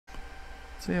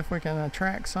See if we can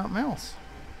attract something else.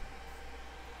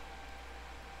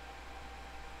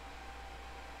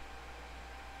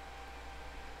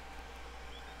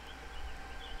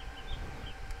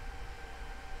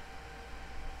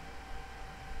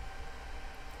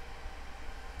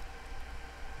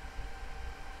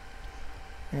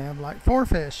 We have like 4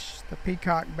 fish, the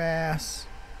peacock bass,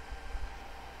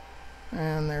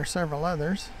 and there are several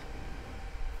others.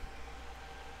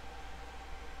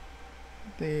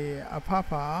 The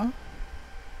Apapa,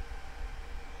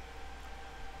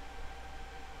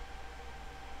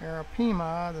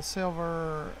 Apapa, the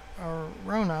silver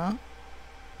arona,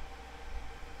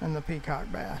 and the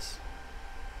peacock bass.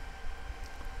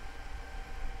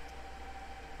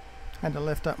 Had to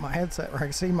lift up my headset where I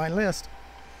can see my list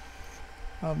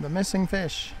of the missing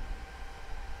fish.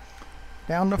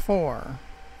 Down to 4.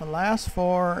 The last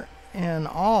 4 in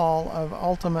all of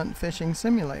Ultimate Fishing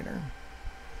Simulator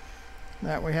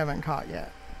that we haven't caught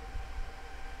yet.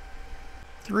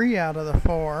 3 out of the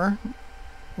 4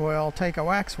 will take a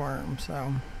waxworm, so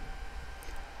I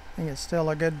think it's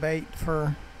still a good bait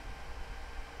for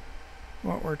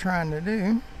what we're trying to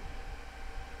do.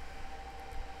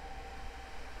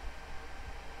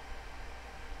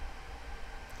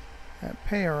 That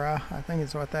para, I think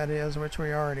is what that is, which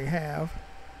we already have.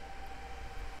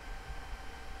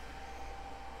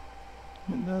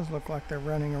 It does look like they're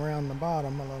running around the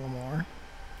bottom a little more.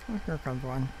 Oh, here comes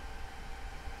one.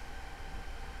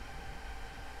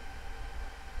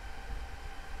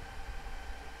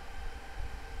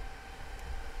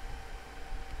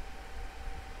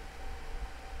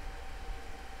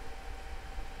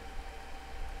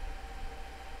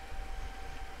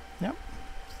 Yep,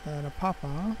 it's that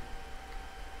Apapa.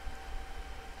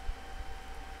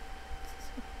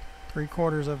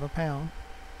 3/4 of a pound.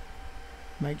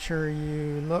 Make sure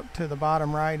you look to the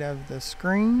bottom right of the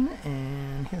screen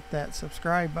and hit that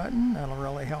subscribe button. That'll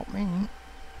really help me.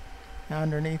 Now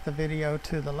underneath the video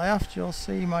to the left, you'll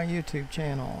see my YouTube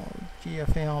channel,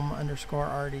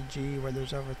 GFM_RDG, where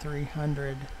there's over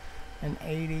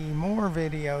 380 more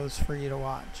videos for you to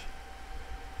watch.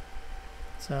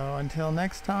 So until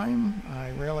next time, I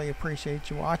really appreciate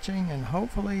you watching, and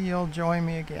hopefully you'll join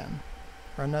me again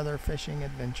for another fishing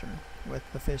adventure with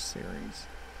the fish series.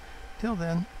 Till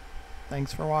then,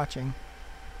 thanks for watching.